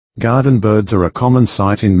Garden birds are a common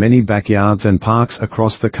sight in many backyards and parks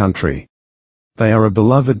across the country. They are a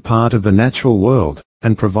beloved part of the natural world,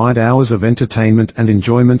 and provide hours of entertainment and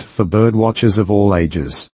enjoyment for bird watchers of all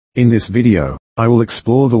ages. In this video, I will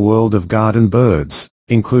explore the world of garden birds,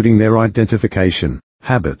 including their identification,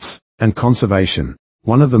 habits, and conservation.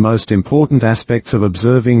 One of the most important aspects of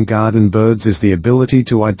observing garden birds is the ability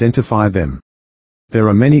to identify them. There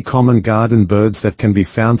are many common garden birds that can be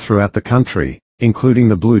found throughout the country, including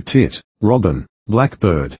the blue tit, robin,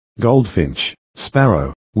 blackbird, goldfinch,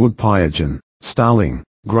 sparrow, wood pigeon, starling,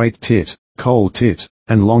 great tit, coal tit,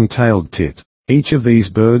 and long-tailed tit. Each of these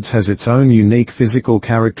birds has its own unique physical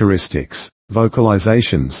characteristics,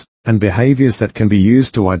 vocalizations, and behaviors that can be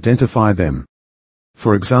used to identify them.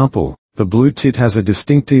 For example, the blue tit has a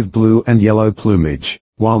distinctive blue and yellow plumage,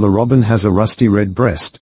 while the robin has a rusty red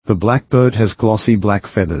breast, the blackbird has glossy black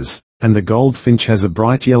feathers, and the goldfinch has a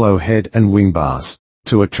bright yellow head and wing bars.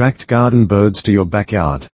 To attract garden birds to your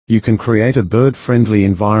backyard, you can create a bird-friendly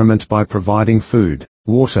environment by providing food,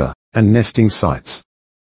 water, and nesting sites.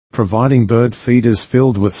 Providing bird feeders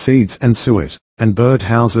filled with seeds and suet, and bird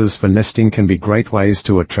houses for nesting can be great ways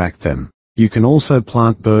to attract them. You can also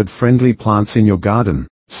plant bird-friendly plants in your garden,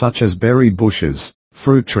 such as berry bushes,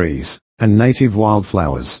 fruit trees, and native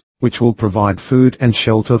wildflowers, which will provide food and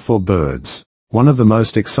shelter for birds. One of the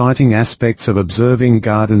most exciting aspects of observing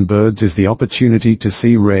garden birds is the opportunity to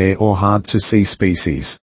see rare or hard-to-see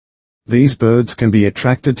species. These birds can be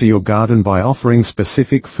attracted to your garden by offering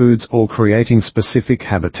specific foods or creating specific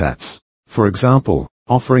habitats. For example,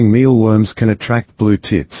 offering mealworms can attract blue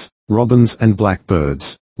tits, robins and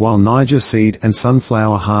blackbirds, while Niger seed and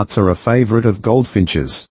sunflower hearts are a favorite of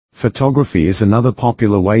goldfinches. Photography is another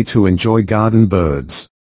popular way to enjoy garden birds.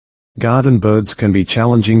 Garden birds can be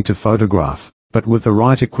challenging to photograph, but with the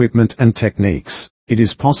right equipment and techniques, it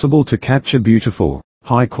is possible to capture beautiful,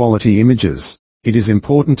 high-quality images. It is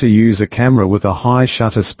important to use a camera with a high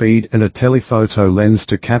shutter speed and a telephoto lens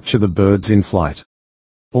to capture the birds in flight.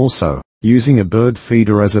 Also, using a bird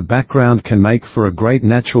feeder as a background can make for a great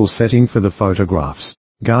natural setting for the photographs.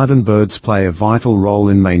 Garden birds play a vital role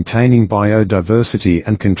in maintaining biodiversity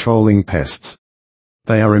and controlling pests.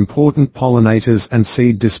 They are important pollinators and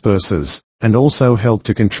seed dispersers, and also help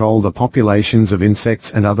to control the populations of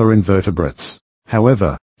insects and other invertebrates.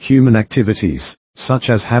 However, human activities, such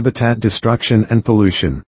as habitat destruction and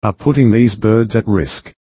pollution, are putting these birds at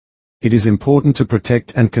risk. It is important to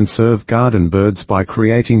protect and conserve garden birds by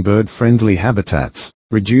creating bird-friendly habitats,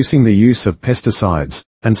 reducing the use of pesticides,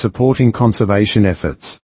 and supporting conservation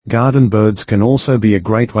efforts. Garden birds can also be a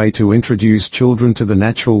great way to introduce children to the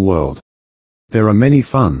natural world. There are many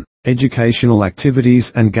fun, educational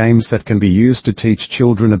activities and games that can be used to teach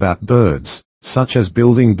children about birds, such as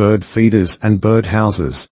building bird feeders and bird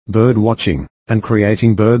houses, bird watching, and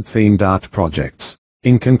creating bird-themed art projects.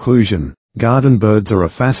 In conclusion, garden birds are a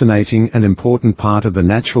fascinating and important part of the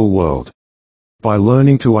natural world. By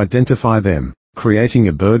learning to identify them, creating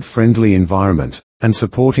a bird-friendly environment, and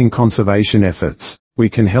supporting conservation efforts, we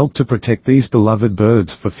can help to protect these beloved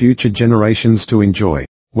birds for future generations to enjoy.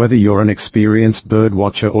 Whether you're an experienced bird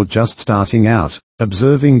watcher or just starting out,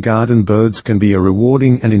 observing garden birds can be a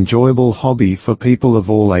rewarding and enjoyable hobby for people of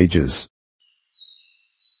all ages.